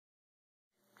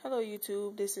Hello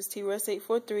YouTube, this is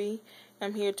TRuss843.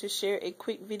 I'm here to share a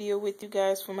quick video with you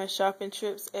guys for my shopping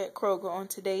trips at Kroger on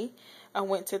today. I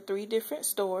went to 3 different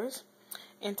stores,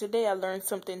 and today I learned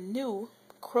something new.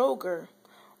 Kroger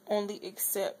only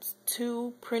accepts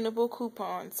 2 printable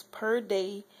coupons per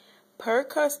day, per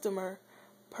customer,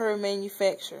 per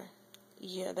manufacturer.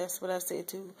 Yeah, that's what I said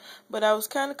too. But I was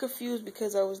kind of confused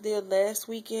because I was there last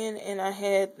weekend and I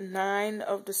had 9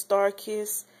 of the Star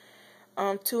Kiss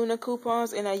tuna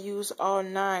coupons, and I used all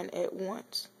 9 at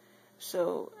once.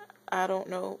 So I don't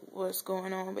know what's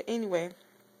going on, but anyway,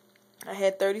 I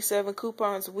had 37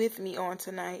 coupons with me on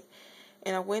tonight,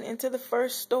 and I went into the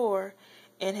first store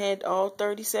and had all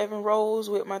 37 rolls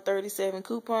with my 37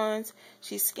 coupons.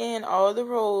 She scanned all the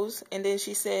rolls, and then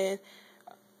she said,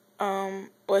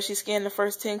 she scanned the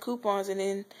first 10 coupons, and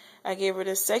then I gave her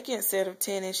the second set of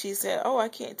 10, and she said, oh, I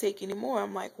can't take any more.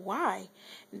 I'm like, why?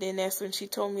 And then that's when she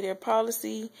told me their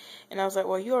policy, and I was like,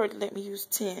 well, you already let me use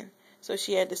 10. So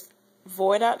she had to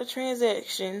void out the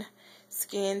transaction,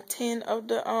 scan 10 of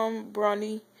the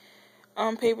Brawny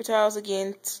paper towels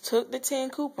again, took the 10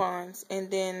 coupons,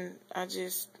 and then I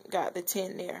just got the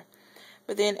 10 there.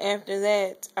 But then after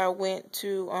that, I went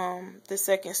to the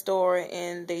second store,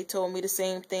 and they told me the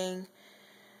same thing,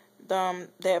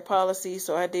 that policy.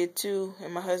 So I did 2,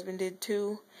 and my husband did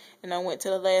 2. And I went to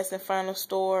the last and final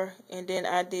store, and then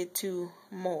I did 2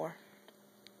 more.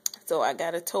 So I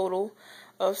got a total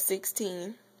of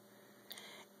 16.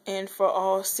 And for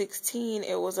all 16,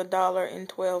 it was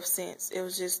 $1.12. It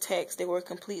was just tax. They were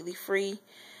completely free.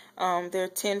 They're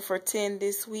 10 for 10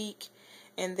 this week.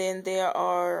 And then there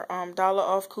are dollar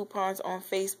off coupons on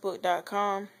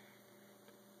Facebook.com.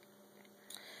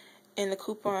 And the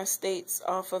coupon states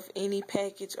off of any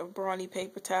package of Brawny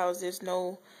paper towels. There's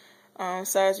no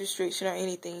size restriction or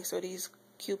anything. So these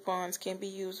coupons can be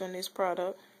used on this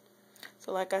product.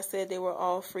 So like I said, they were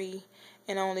all free.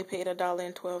 And I only paid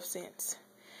 $1.12.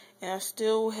 And I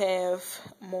still have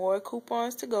more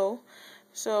coupons to go.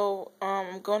 So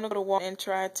I'm going to go to Walmart and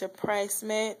try to price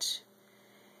match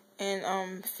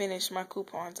and finish my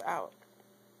coupons out.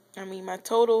 My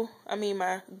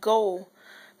goal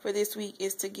for this week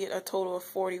is to get a total of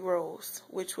 40 rolls,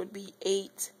 which would be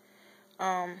 5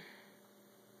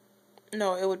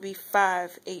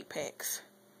 8-packs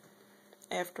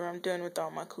after I'm done with all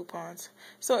my coupons.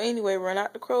 So anyway, run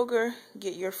out to Kroger,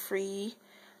 get your free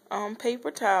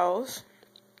paper towels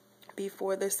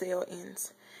before the sale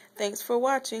ends. Thanks for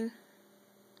watching.